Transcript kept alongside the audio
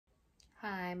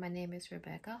Hi, my name is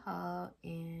Rebecca Hall,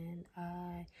 and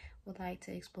I would like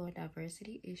to explore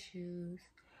diversity issues,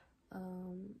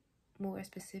 um, more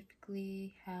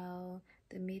specifically, how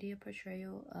the media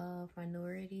portrayal of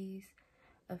minorities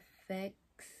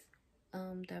affects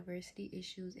diversity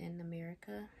issues in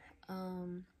America.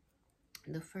 Um,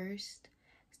 the first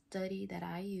study that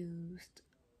I used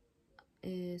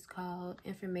is called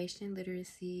Information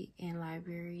Literacy in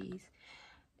Libraries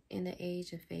in the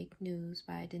Age of Fake News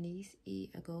by Denise E.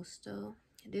 Agosto.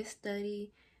 This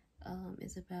study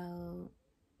is about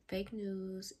fake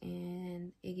news,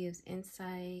 and it gives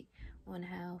insight on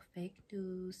how fake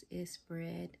news is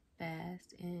spread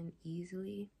fast and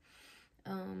easily.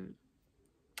 Um,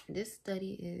 this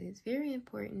study is very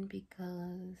important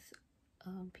because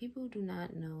people do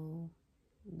not know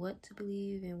what to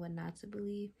believe and what not to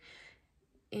believe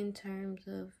in terms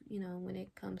of, when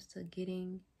it comes to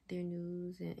getting their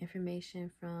news and information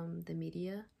from the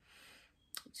media.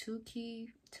 Two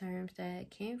key terms that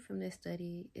came from this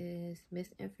study is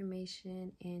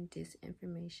misinformation and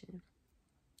disinformation.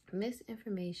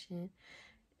 Misinformation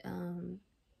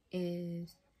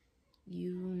is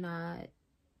you not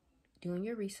doing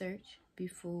your research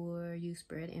before you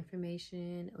spread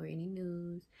information or any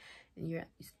news, and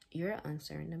you're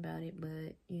uncertain about it,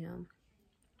 but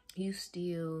you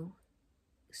still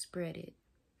spread it.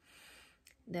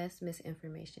 That's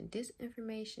misinformation.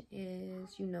 Disinformation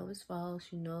is, it's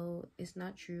false, it's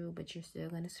not true, but you're still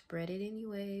going to spread it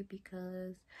anyway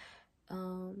because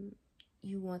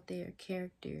you want their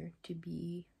character to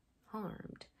be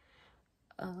harmed.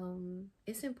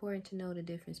 It's important to know the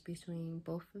difference between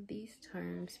both of these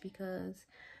terms because,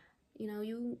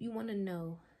 you want to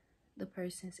know the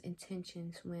person's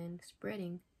intentions when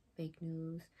spreading fake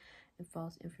news and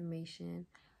false information.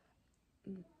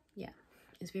 Yeah,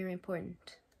 it's very important.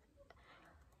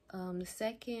 The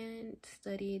second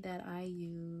study that I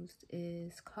used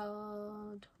is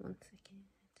called,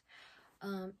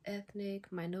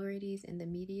 Ethnic Minorities in the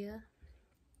Media,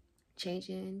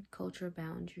 Changing Cultural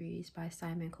Boundaries by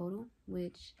Simon Cottle,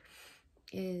 which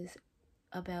is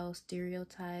about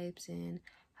stereotypes and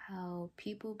how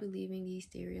people believing these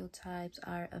stereotypes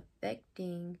are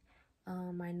affecting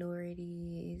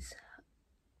minorities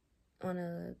on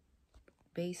a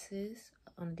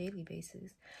daily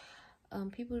basis.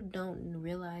 People don't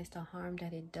realize the harm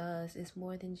that it does. It's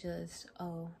more than just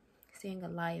saying a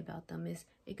lie about them.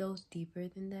 It goes deeper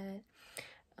than that.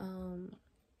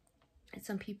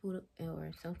 Some people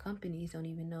or some companies don't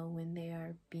even know when they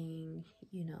are being,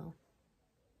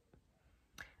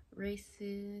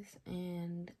 racist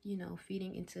and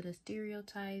feeding into the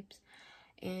stereotypes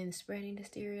and spreading the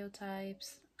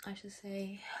stereotypes, I should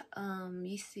say.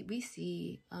 We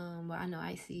see well, I know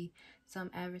I see some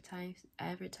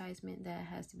advertisement that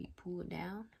has to be pulled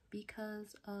down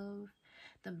because of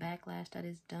the backlash that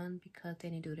is done because they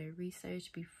didn't do their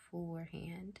research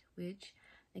beforehand, which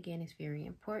again is very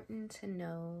important to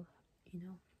know,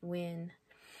 when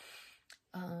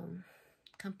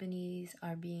companies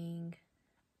are being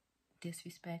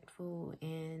disrespectful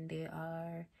and they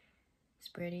are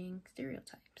spreading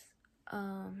stereotypes.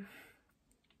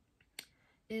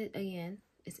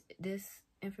 This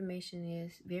information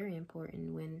is very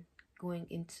important when going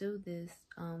into this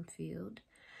field,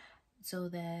 so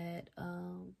that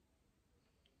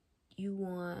you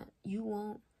won't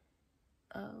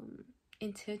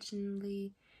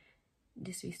intentionally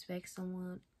disrespect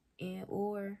someone,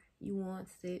 or you won't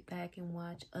sit back and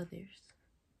watch others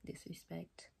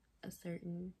disrespect a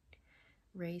certain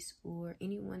race or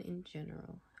anyone in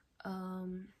general.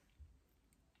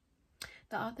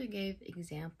 The author gave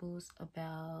examples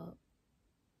of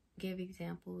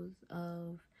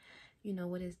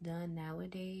what is done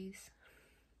nowadays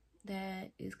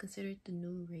that is considered the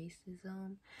new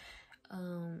racism,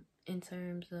 in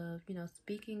terms of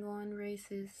speaking on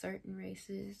certain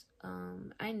races.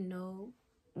 I know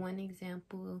one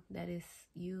example that is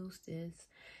used is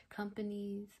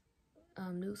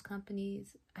news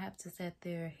companies have to set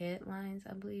their headlines,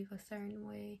 I believe, a certain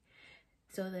way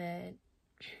so that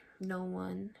no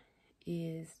one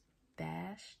is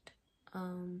bashed,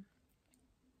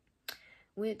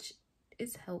 which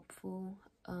is helpful.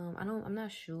 I'm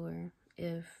not sure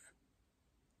if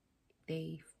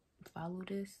they follow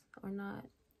this or not,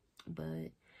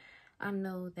 but I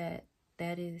know that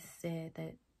is said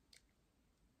that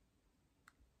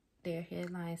their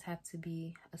headlines have to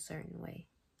be a certain way.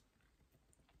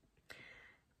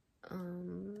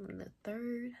 The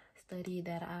third study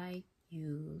that I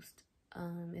used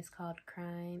is called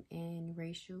Crime and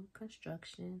Racial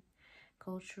Construction,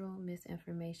 Cultural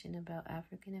Misinformation About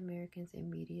African Americans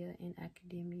in Media and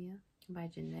Academia by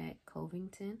Jeanette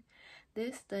Covington.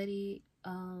 This study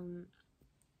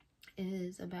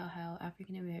is about how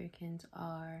African Americans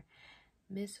are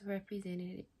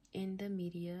misrepresented in the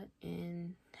media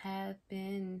and have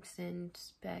been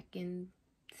since back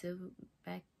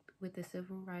with the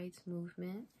civil rights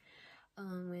movement,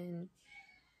 when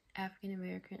African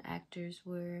American actors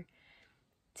were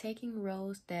taking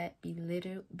roles that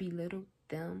belittled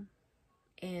them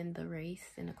and the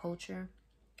race and the culture,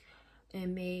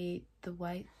 and made the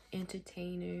white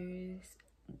entertainers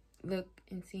look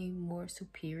and seem more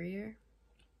superior.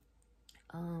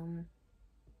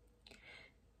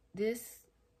 This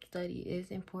study is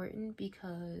important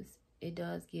because it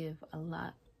does give a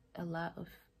lot of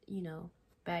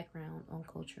background on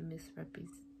cultural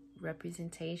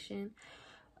misrepresentation.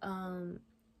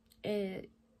 It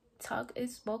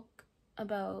spoke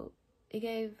about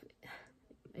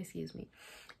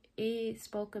it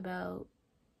spoke about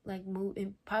like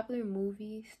in popular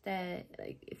movies that,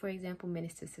 like, for example,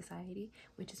 Menace to Society,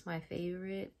 which is my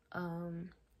favorite.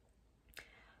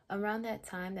 Around that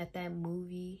time that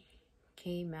movie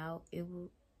came out,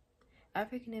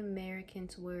 African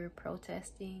Americans were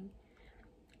protesting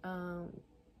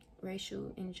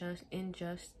racial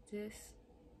injustice,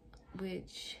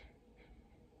 which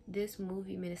this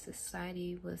movie, Menace to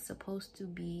Society, was supposed to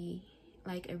be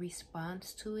like a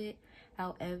response to it.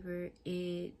 However,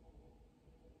 it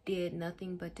did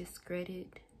nothing but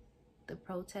discredit the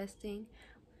protesting,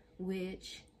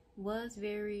 which was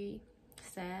very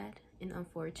sad and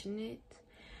unfortunate.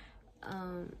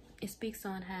 It speaks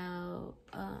on how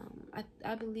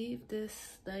I believe this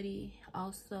study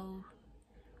also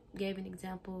gave an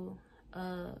example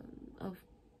of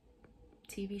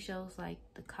TV shows like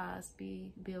Bill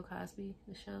Cosby, The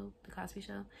Cosby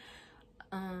Show,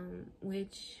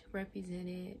 which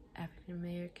represented African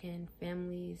American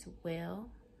families well.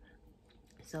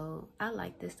 So I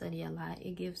like this study a lot.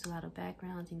 It gives a lot of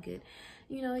backgrounds and good,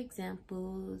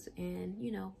 examples, and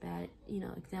bad,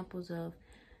 examples of,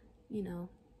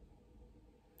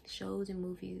 shows and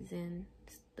movies and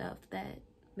stuff that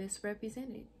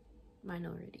misrepresented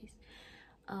minorities.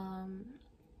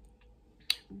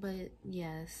 But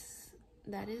yes,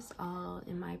 that is all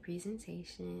in my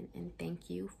presentation, and thank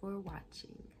you for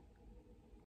watching.